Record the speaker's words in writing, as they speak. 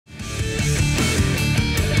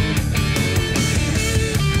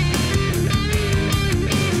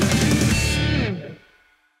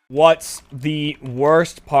What's the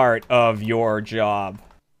worst part of your job?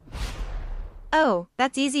 Oh,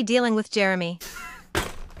 that's easy dealing with Jeremy.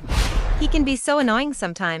 He can be so annoying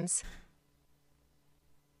sometimes.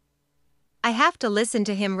 I have to listen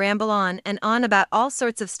to him ramble on and on about all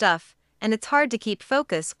sorts of stuff, and it's hard to keep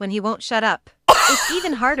focus when he won't shut up. It's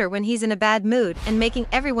even harder when he's in a bad mood and making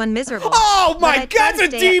everyone miserable. Oh my God, that's a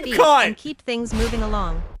deep cut! And keep things moving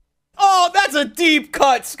along. Oh, that's a deep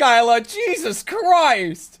cut, Skyla! Jesus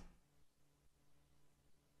Christ!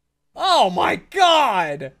 Oh my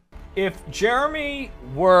God! If Jeremy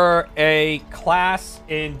were a class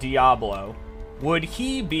in Diablo, would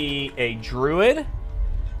he be a druid,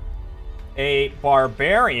 a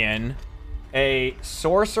barbarian, a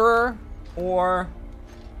sorcerer, or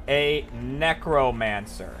a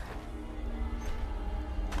necromancer?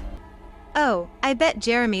 Oh, I bet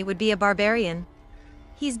Jeremy would be a barbarian.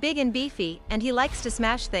 He's big and beefy, and he likes to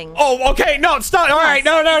smash things. Oh, okay, no, stop. All right,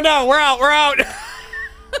 no, we're out.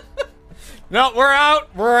 No, we're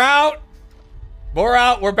out.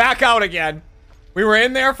 We're back out again. We were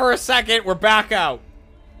in there for a second. We're back out.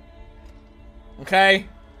 Okay?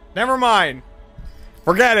 Never mind.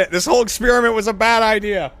 Forget it. This whole experiment was a bad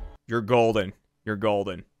idea. You're golden. You're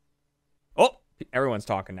golden. Oh, everyone's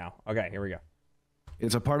talking now. Okay, here we go.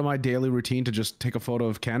 It's a part of my daily routine to just take a photo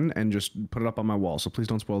of Ken and just put it up on my wall. So please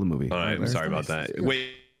don't spoil the movie. All right, I'm sorry about that. Wait.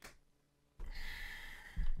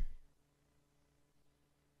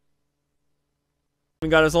 We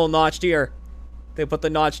got his little notched ear. They put the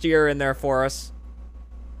notched ear in there for us.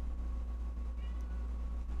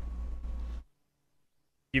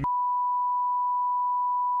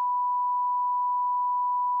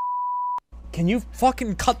 Can you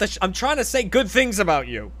fucking cut the I'm trying to say good things about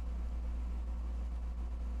you.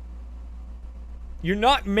 You're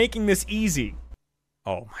not making this easy.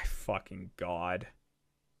 Oh my fucking God.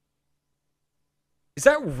 Is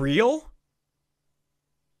that real?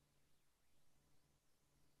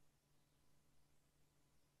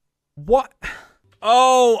 What?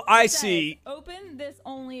 Oh, I see. Open this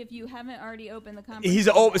only if you haven't already opened the conference. He's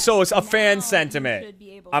so it's a fan sentiment.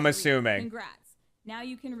 I'm assuming. Congrats. Now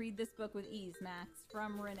you can read this book with ease, Max,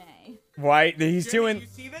 from Renee. Right? He's doing. You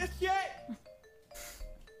see this yet?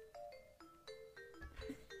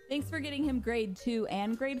 Thanks for getting him grade 2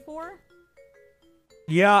 and grade 4.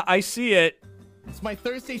 Yeah, I see it. It's my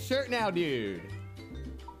Thursday shirt now, dude.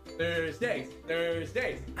 Thursdays.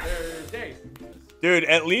 Dude,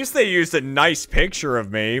 at least they used a nice picture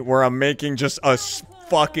of me where I'm making just a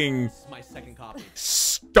fucking My second copy.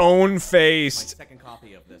 stone-faced. My second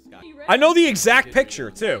copy of this guy. I know the exact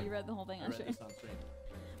picture too. You read the whole thing on stream.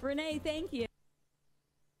 Renee, thank you.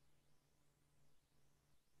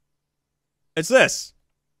 It's this.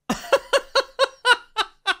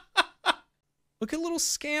 Look at little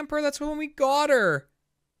Scamper. That's when we got her.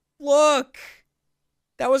 Look.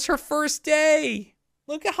 That was her first day.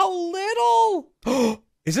 Look at how little.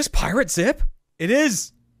 Is this Pirate Zip? It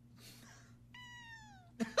is.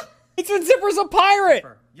 It's when Zipper's a pirate.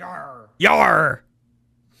 Yar. Yar.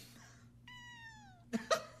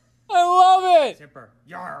 I love it. Zipper.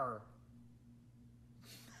 Yar.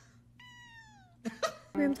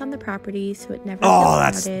 Rooms on the property, so it never Oh,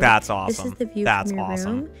 gets crowded. that's awesome. This is the view That's from your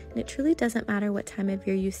awesome. room, and it truly doesn't matter what time of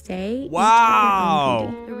year you stay. Wow. Each have their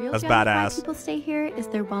own beauty. The real That's gem of why badass. people stay here is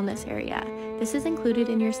their wellness area. This is included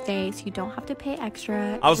in your stay, so you don't have to pay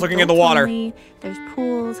extra. I was It's looking at the adults water. only. There's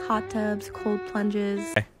pools, hot tubs, cold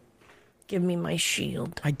plunges. Give me my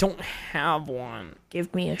shield. I don't have one.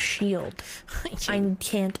 Give me a shield. I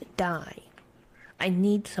can't die. I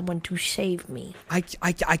need someone to save me. I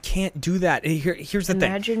can't do that. Here's the thing.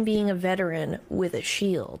 Imagine being a veteran with a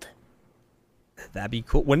shield. That'd be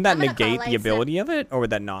cool. Wouldn't that I'm gonna negate call the Lisa. ability of it, or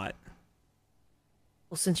would that not?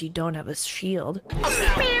 Well, since you don't have a shield.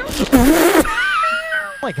 Oh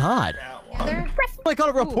my God. Together? I got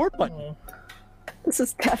a report button. This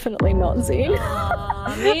is definitely not Zine.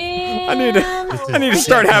 I need to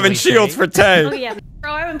start having shields for Tay. Oh yeah.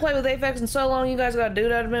 Bro, I haven't played with Apex in so long. You guys gotta do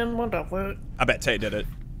that, man. What the fuck? I bet Tay did it.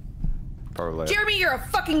 Probably. Jeremy, you're a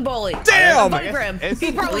fucking bully. Damn! Vote for him.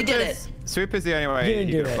 He probably did it. Sweep is the only way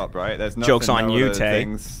you can flop, right? There's Joke's on no you, other Tay.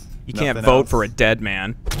 things, You can't nothing vote else. for a dead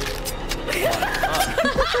man.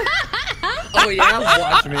 Oh yeah,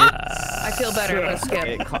 watch me. I feel better. Let's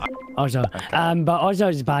skip. Also, but also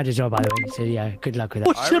it's bad as well, by the way. So yeah, good luck with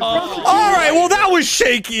that. All right, well that was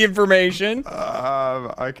shaky information.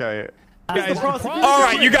 Okay. All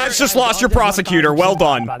right, you guys just lost your prosecutor. Well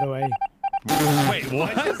done. By the way. Wait,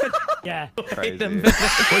 what? Yeah. Crazy.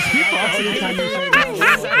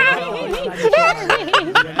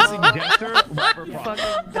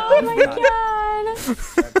 Oh my God.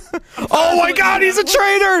 Oh my God, he's a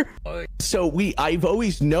traitor! So I've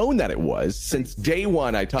always known that it was since day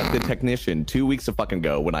one. I talked to the technician 2 weeks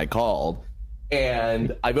ago when I called,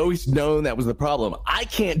 and I've always known that was the problem. I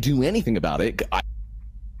can't do anything about it.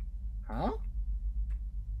 Huh?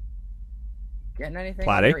 Getting anything?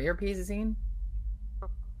 Platty? Your earpiece in?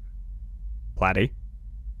 Platty,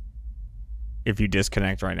 if you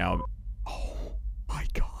disconnect right now, oh my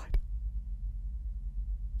God.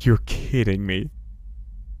 You're kidding me.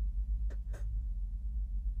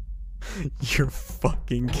 You're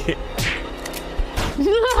fucking kidding.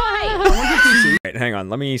 Right, hang on,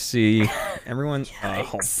 let me see. Everyone,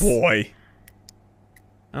 oh boy.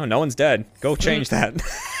 Oh, no one's dead. Go change that.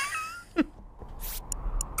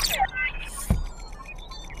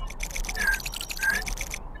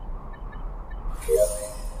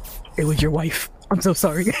 It was your wife. I'm so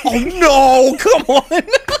sorry. Oh no! Come on!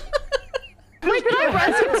 Wait, did I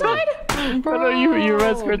rescue somebody? Bro, you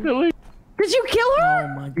rescued Dooley. Did you kill her? Oh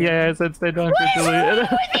my God. Yeah, I said stay down for Dooley.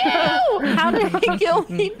 How did he kill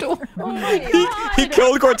me? Oh my God. He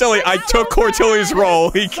killed Cortilli. I took Cortilli's role.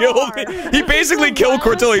 He killed. He basically killed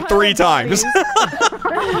Cortilli 3 times. Did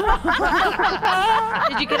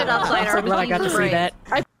you get it outside? I'm so glad I got to see that.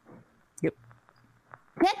 Get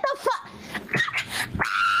the fuck.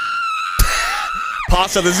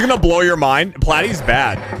 Pasta, this is gonna blow your mind. Platty's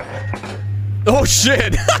bad. Oh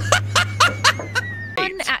shit.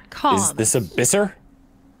 At calm. Is this a bisser?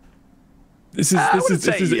 This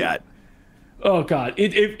is yet. Oh God!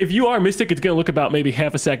 If you are a Mystic, it's gonna look about maybe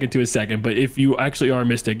half a second to a second. But if you actually are a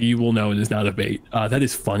Mystic, you will know it is not a bait. That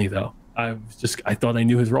is funny though. I thought I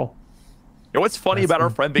knew his role. You know what's funny about our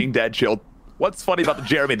friend being dead, Shield? What's funny about the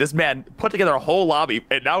Jeremy? This man put together a whole lobby,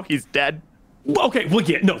 and now he's dead. Okay, well,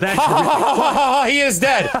 yeah, no, that's he is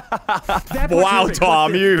dead. Wow,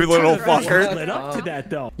 Tom, you little fucker. Led up to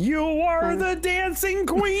that though. You are the dancing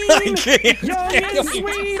queen. I can't. Young and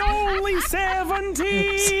sweet, only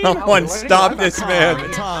 17. Someone stop this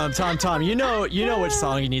man. Tom, you know which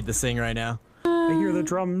song you need to sing right now. I hear the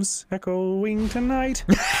drums echoing tonight.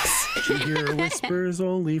 You hear whispers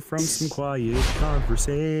only from some quiet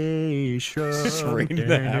conversation. Straight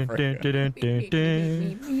to Africa.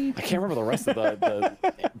 I can't remember the rest of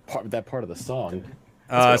that part of the song.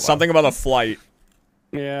 Something about a flight.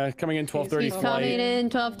 Yeah, coming in 12:30 He's flight. coming in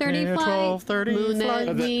 12:30 Yeah, flight. 12:30 Moonlit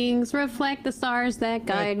flight. wings reflect the stars that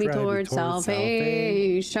guide me towards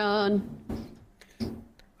salvation.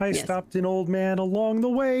 I stopped an old man along the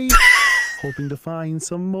way, hoping to find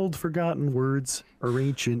some old forgotten words or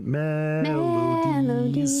ancient melodies.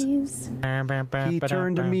 He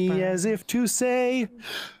turned to me as if to say,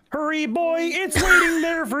 "Hurry, boy, it's waiting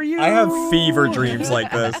there for you." I have fever dreams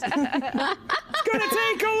like this. It's gonna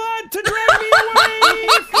take a lot to drag me away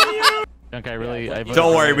from you. Okay, really.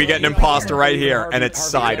 Don't worry, we get an imposter right here, and it's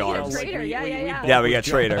sidearms. Traitor, yeah. Yeah, we got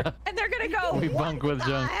traitor. And they're gonna go. We bunk with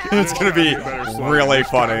junk. It's gonna be really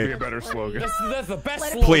funny. A better slogan. That's the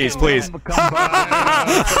best. Please. Search.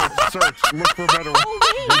 Look for a better one.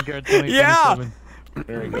 Yeah.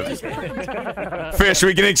 Very good. Fish,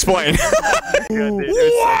 we can explain.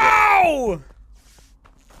 Wow!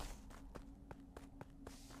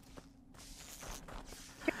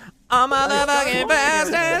 I'm motherfucking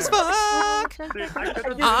fast as fuck.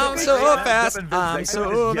 I'm so fast. I'm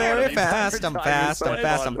so very fast. I'm fast.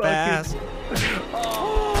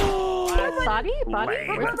 Body?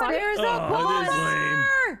 Where's the body? There's a body.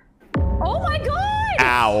 Oh my God!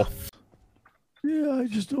 Ow. Yeah, I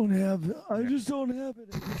just don't have it.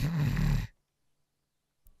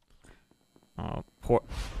 Oh, poor.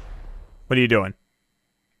 What are you doing?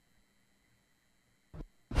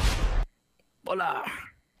 Voila.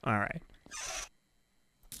 All right.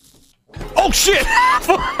 Oh shit!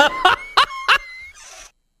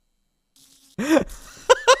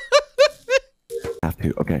 Have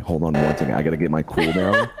to. Okay, hold on 1 second. I gotta get my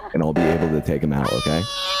cooldown, and I'll be able to take him out. Okay.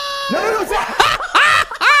 No!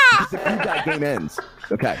 Because if you guy game ends.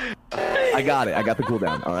 Okay. I got it. I got the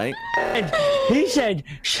cooldown. All right. He said.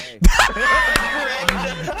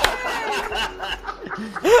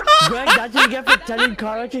 Greg, that's what you get for telling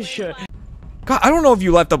Carla to shit. God, I don't know if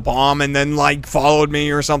you left a bomb and then like followed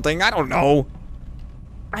me or something. I don't know.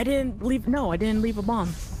 I didn't leave. No, I didn't leave a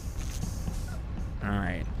bomb. All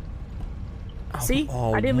right. See?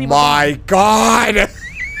 Oh I didn't leave my God!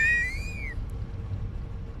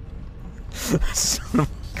 Son of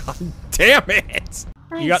a God damn it!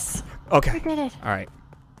 Nice. You got okay. We did it. All right.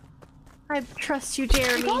 I trust you,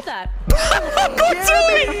 Jeremy. Got that.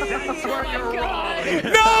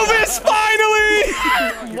 Novus, finally!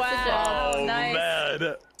 Wow, nice.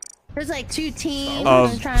 Man. There's like 2 teams.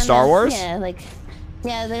 Of trying Star Wars? Yeah, like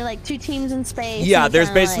Yeah, they're like two teams in space. Yeah, and there's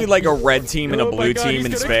kinda basically like a red team and a Oh my blue God, team he's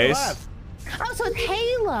in gonna space. clap. Oh, so it's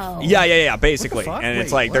Halo. Yeah, basically. fuck? And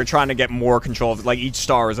it's Wait, like they're what? trying to get more control of, like, each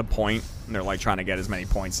star is a point, and they're like trying to get as many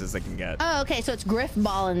points as they can get. Oh, okay, so it's Griff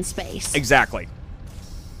Ball in space. Exactly.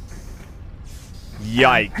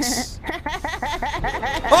 Yikes.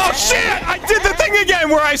 Oh shit! I did the thing again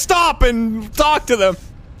where I stop and talk to them.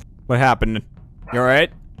 What happened? You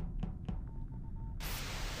alright?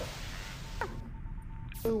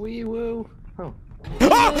 Wee woo. Oh.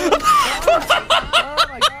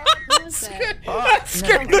 That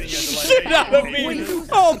scared the shit out of me.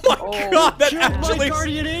 Oh my god, that actually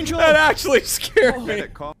scared me.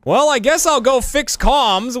 Well, I guess I'll go fix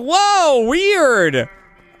comms. Whoa, weird.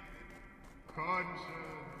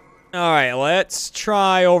 All right, let's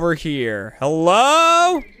try over here.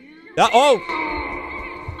 Hello?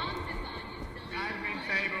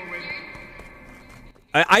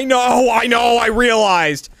 I know, I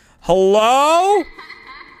realized. Hello?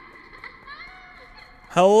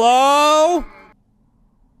 Hello?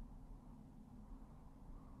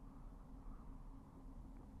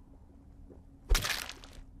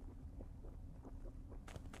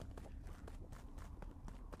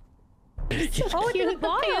 Oh, cute. The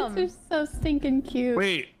pants are so stinking cute.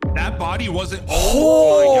 Wait, that body wasn't.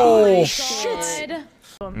 Oh, my shit.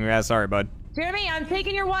 Yeah, sorry, bud. Jeremy, I'm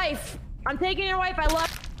taking your wife. I'm taking your wife. I love.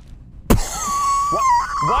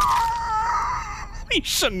 What? He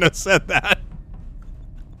shouldn't have said that.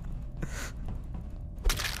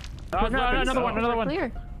 Another one.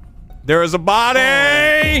 Clear. There is a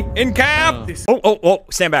body in camp. Oh,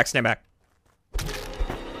 stand back.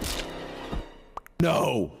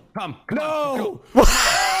 No. Come no.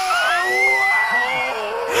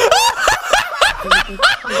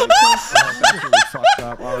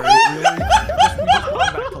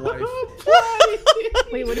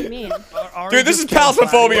 Wait, what do you mean? Dude, this is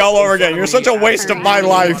palsmophobia all over again. You're such a waste of my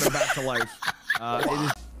life. Tell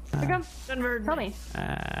me.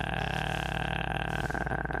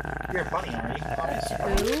 You're funny, aren't you?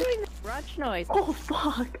 Brunch noise. Oh,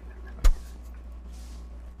 fuck.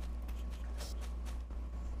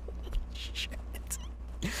 Shit.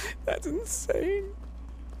 That's insane.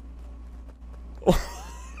 Oh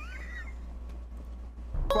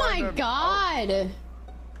my god! There's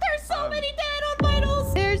so many dead on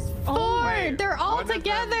vitals! There's 4! They're all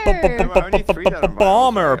together!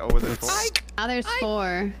 Bomber! Now there's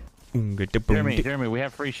 4. Jeremy, we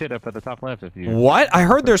have free shit up at the top left if you. What? I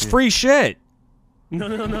heard there's free shit. No,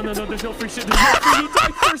 there's no free shit. There's no free. You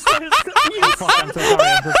died first. Oh, fuck, I'm so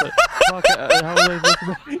sorry. Fuck, how was I supposed to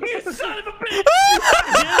know? You son of a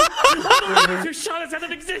bitch! Your shot is out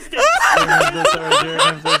of existence!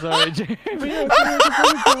 I'm so sorry, Jeremy.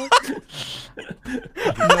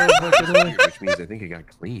 Which means I think it got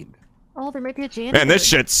cleaned. Oh, there might be a janitor. Man, this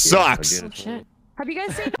shit sucks. Oh, shit. Have you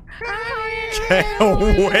guys seen? Get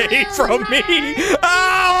away from me!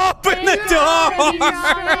 Oh, open the door!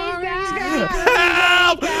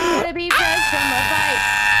 Help! Gotta be fresh from the fight.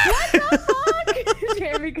 What the fuck?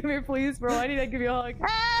 Jeremy, come here, please, bro. I need to give you a hug.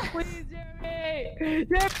 Please, Jeremy.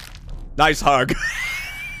 Nice hug.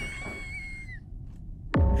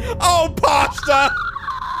 Oh, pasta!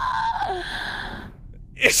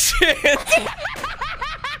 Shit!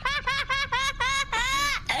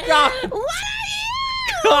 God.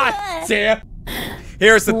 God damn.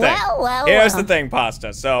 Here's the thing. Here's the thing,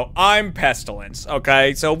 Pasta. So, I'm Pestilence,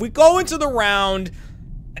 okay? So, we go into the round,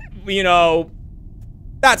 you know,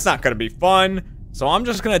 that's not gonna be fun. So, I'm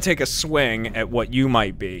just gonna take a swing at what you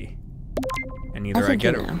might be. And either I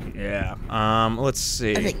get it. Yeah. Let's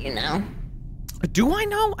see. I think you know. Do I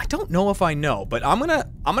know? I don't know if I know, but I'm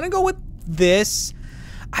gonna go with this.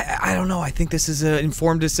 I don't know. I think this is an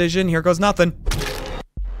informed decision. Here goes nothing.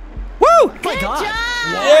 Woo! Good job!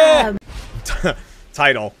 Yeah!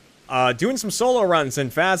 Title. Doing some solo runs in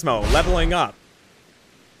Phasmo, leveling up.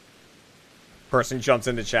 Person jumps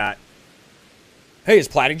into chat. Hey, is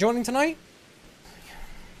Platy joining tonight?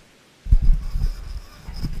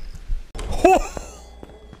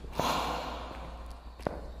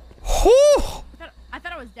 I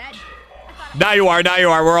thought I was dead. Now you are,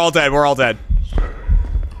 we're all dead,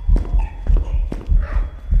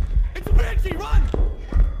 It's a banshee, run!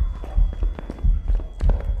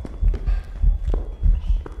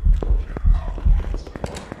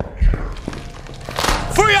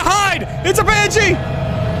 For your hide! It's a banshee!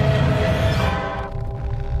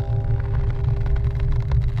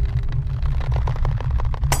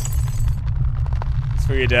 It's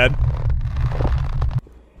for you, dead.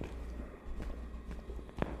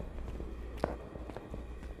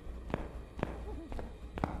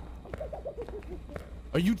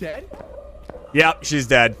 Are you dead? Yep, she's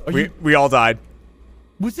dead. We all died.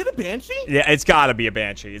 Was it a banshee? Yeah, it's gotta be a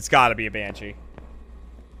banshee. It's gotta be a banshee.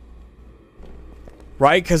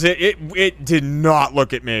 Right? Because it did not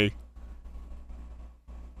look at me.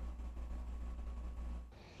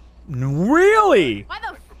 Really? Why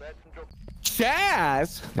the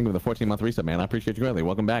Chaz! Thank you for the 14-month reset, man. I appreciate you greatly.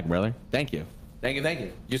 Welcome back, brother. Thank you. Thank you, thank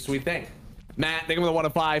you. You sweet thing. Matt, thank you for the 1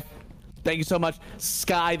 of 5. Thank you so much.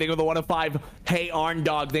 Sky, thank you for the 1 of 5. Hey, Arn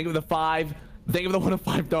Dog, thank you for the 5. Thank you for the 1 of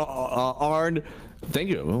 5, Arn. Thank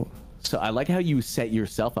you. So I like how you set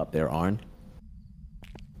yourself up there, Arn.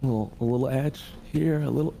 A little edge here, a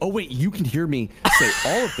little. Oh, wait, you can hear me say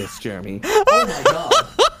all of this, Jeremy. Oh, my God.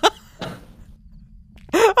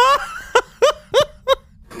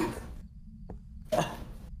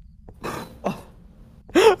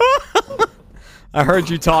 I heard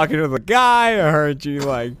you talking to the guy. I heard you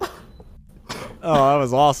like. Oh, that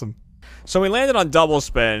was awesome. So we landed on double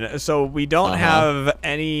spin. So we don't have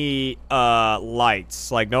any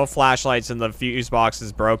lights, like no flashlights, and the fuse box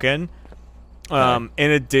is broken. In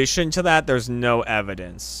addition to that, there's no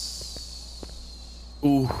evidence.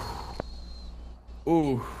 Ooh.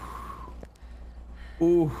 Ooh.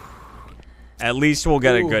 Ooh. At least we'll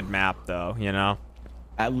get a good map, though. You know.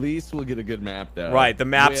 At least we'll get a good map, though. Right, the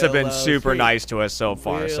maps have been super nice to us so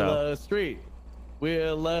far. Willow Street.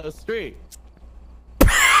 Willow Street.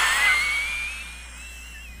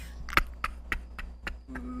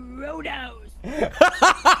 Roadhouse.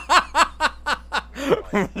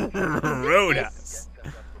 Roadhouse.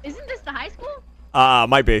 Isn't this the high school?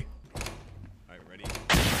 Might be. Alright, ready?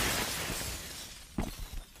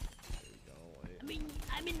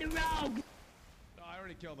 I'm in the rogue. No, I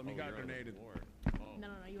already killed him. He got grenaded. No,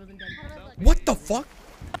 he wasn't dead. What the fuck?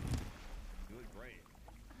 You look great.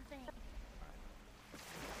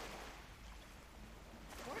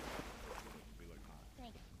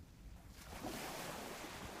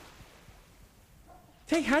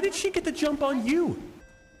 Hey, how did she get the jump on you?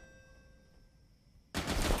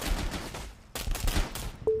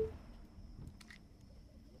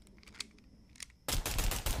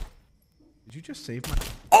 Did you just save my?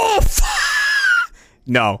 Oh!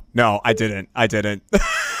 No, I didn't. I didn't.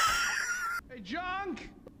 Hey, Junk!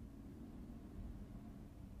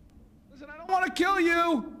 Listen, I don't want to kill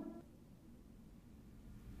you.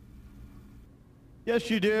 Yes,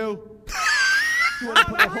 you do.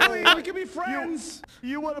 Not really. We can be friends.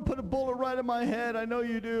 You want to put a bullet right in my head. I know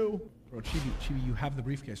you do. Bro, Chibi, you have the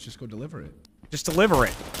briefcase. Just go deliver it. Just deliver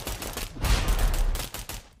it.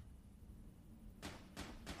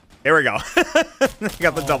 Here we go.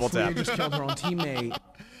 Got the double tap. Just killed her own teammate.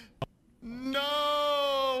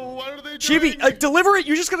 No! What are they doing? Chibi, deliver it.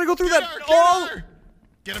 You're just gonna go through that.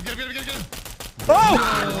 Get him!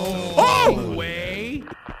 Oh! Oh! Way.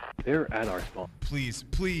 They're at our spawn. Please.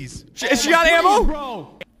 She got ammo?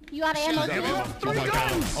 Bro. You got ammo?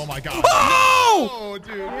 Oh my god. Oh!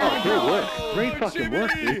 Dude. Oh, good work. Great fucking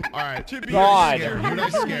work, dude. Alright. God. Who'd I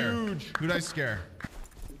scare? Who'd I scare?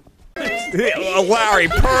 Larry,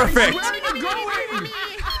 perfect. Where are you going?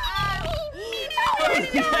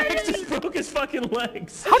 Max just broke his fucking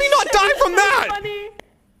legs. How did he not die from that?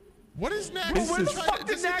 What is Nax? Where the fuck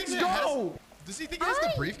did Nax go? Does he think he has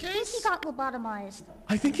the briefcase? He got lobotomized.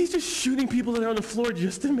 I think he's just shooting people that are on the floor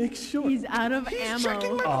just to make sure. He's out of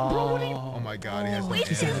ammo. Oh my god, he has no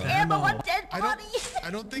ammo. Ammo on dead bodies. I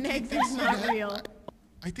don't think he Next thinks is he not has. real.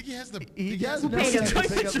 I think he has the. He does. He's trying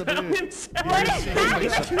to drown himself.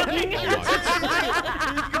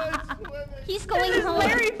 He's going home.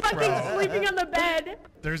 Larry fucking sleeping on the bed.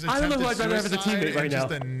 There's I don't know who I'd rather have as a suicide teammate right and now.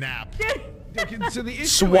 just a nap. So the issue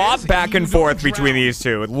Swap is back and you forth don't between drown. these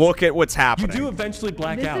two. Look at what's You happening. do eventually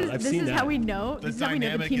black out. I've This seen is that. how we know. The This is how we know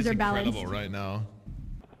the dynamic teams is are balanced. incredible right now.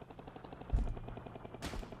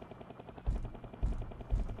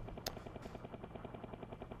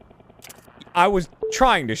 I was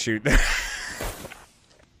trying to shoot that.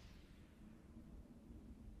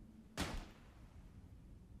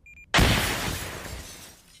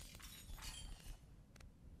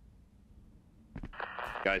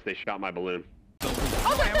 Guys, they shot my balloon. Junk,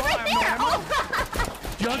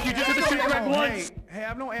 you just hit the shoot right once. Hey, I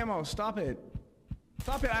have no ammo. Stop it.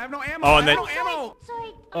 Stop it. I have no ammo. Oh, and then- I have no ammo.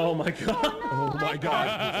 Sorry. Oh my god. Oh my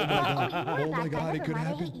god. Oh my god, it could I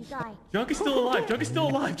happen. hate you guys. Junk is still alive. Junk is still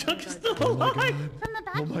alive. Junk is still alive. From the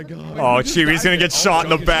back. Oh my god. Oh, Chibi's gonna get shot in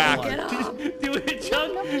the back. Do it,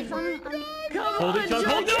 Junk. No, please, I'm Hold it, Junk.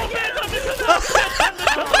 Hold it. No, man.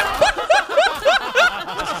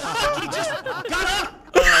 He just got up.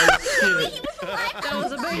 That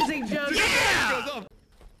was amazing, Junk. Yeah.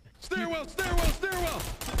 Stairwell.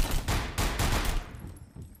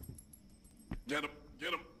 Get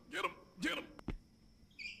him.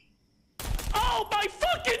 Oh my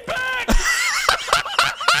fucking back!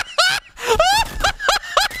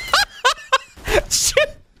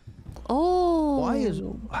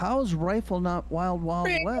 Oh. How's rifle not Wild Wild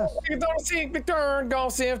West? Don't seek the turn, go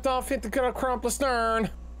see if don't fit the crumple stern.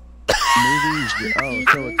 Movies. Oh,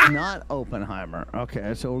 so it's not Oppenheimer.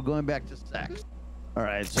 Okay, so we're going back to sex. All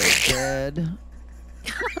right, so dead.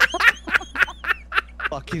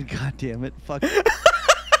 Fucking goddamn it! Fuck.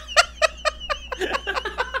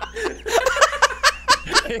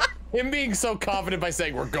 Him being so confident by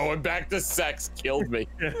saying we're going back to sex killed me.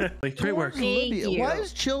 Great work. Libya. Why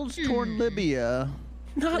is Chills toward Libya?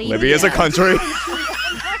 Libya's a country.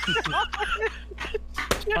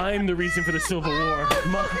 I'm the reason for the Civil War.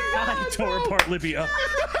 I tore apart Libya.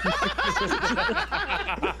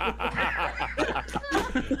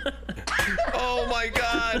 Oh my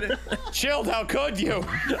god. Chilled, how could you?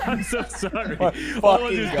 I'm so sorry. Oh, All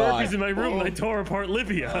of these God. burpees in my room and I tore apart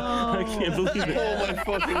Libya. I can't believe it. Oh my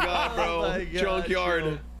fucking god, bro.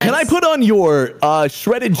 Junkyard. Can I put on your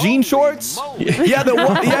shredded jean shorts? Yeah,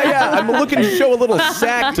 yeah. I'm looking to show a little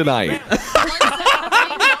sack tonight.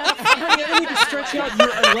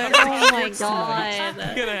 Oh my god.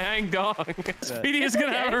 I'm gonna hang dog. Speedy is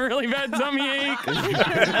gonna have a really bad tummy ache.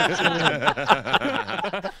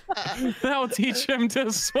 That'll teach him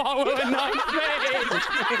to swallow a knife.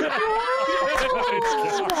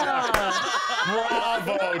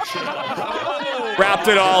 Bravo, Chill. Wrapped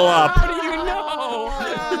it all up. How do you know?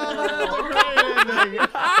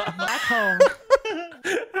 Back home.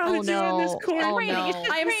 How did you end this corner? Oh no.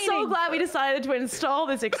 I am so glad we decided to install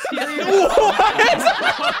this exterior. Oh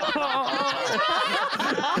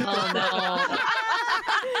no.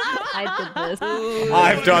 I did this.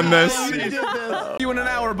 I've done this. You in an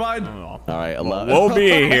hour, bud. All right, I love it. We'll be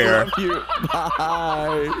here. Love you.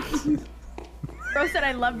 Bye. Bro said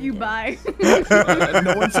I love you, bye.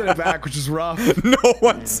 No one said it back, which is rough. No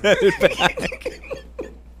one said it back.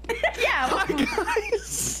 Yeah.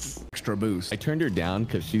 Extra boost. I turned her down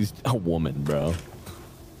because she's a woman, bro.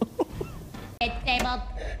 It's disabled.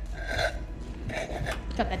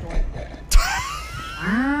 Shut that door.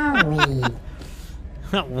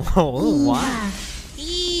 Whoa, what?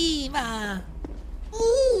 Eva.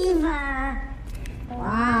 Eva.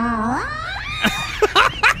 Wow.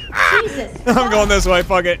 Jesus. I'm going this way.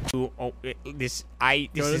 Fuck it. This Go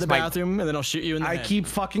to is the my bathroom and then I'll shoot you in the I head. keep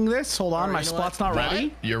fucking this. Hold on, my spot's not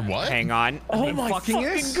ready. You're what? Hang on. Oh my fucking fucking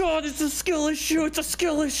this? god, it's a skill issue. It's a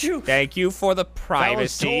skill issue. Thank you for the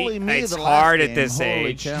privacy. totally me It's the last hard at game. this Holy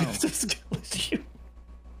age. cow. It's a skill issue.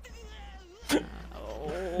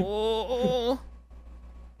 Oh.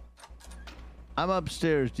 I'm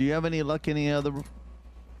upstairs. Do you have any luck any other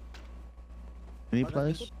any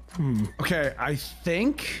place? Okay, I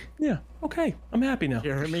think. Yeah, okay. I'm happy now.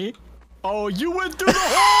 You hear me? Oh, you went through the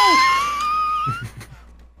hole!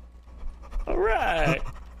 All right.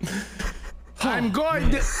 I'm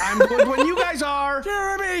good. I'm good when you guys are.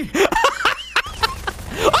 Jeremy!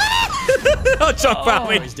 Don't jump out Oh,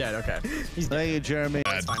 me. he's dead. Okay. He's dead. Thank you, Jeremy.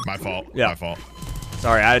 My fault. Yeah. My fault.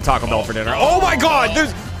 Sorry, I had Taco Bell for dinner. Oh my god,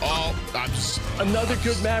 there's. Oh, I'm just. Another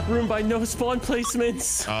good map room by no spawn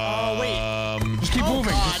placements. Just keep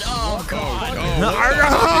moving. Oh, God.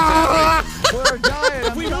 We're dying.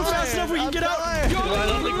 If we move fast enough, we can get out.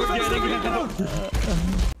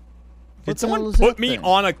 Did someone put me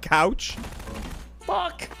on a couch?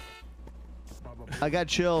 Fuck. I got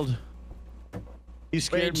chilled. You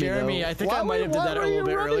scared Wait, Jeremy, me, though. I think I might have did that a little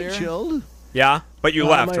bit earlier. Chilled? Yeah, but you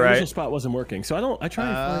left, my right? original spot wasn't working, so I try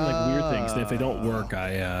and find like weird things, and if they don't work,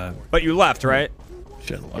 I But you left, right?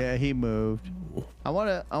 shit. Yeah, he moved. I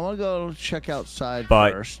wanna go check outside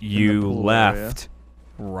But first. in the you pool left.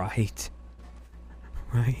 Right.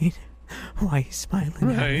 Right? Why are you smiling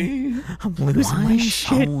at me? I'm losing my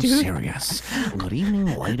shit, dude. Serious. Good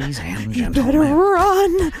evening, ladies and You gentlemen. better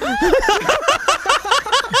run.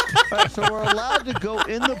 Alright, so we're allowed to go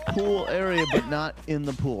in the pool area, but not in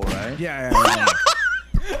the pool, right? Yeah.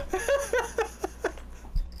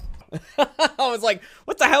 I was like,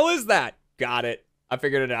 what the hell is that? Got it. I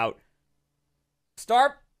figured it out.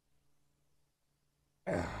 Start.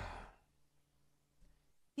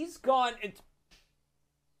 He's gone. It's.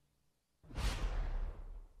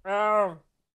 Oh.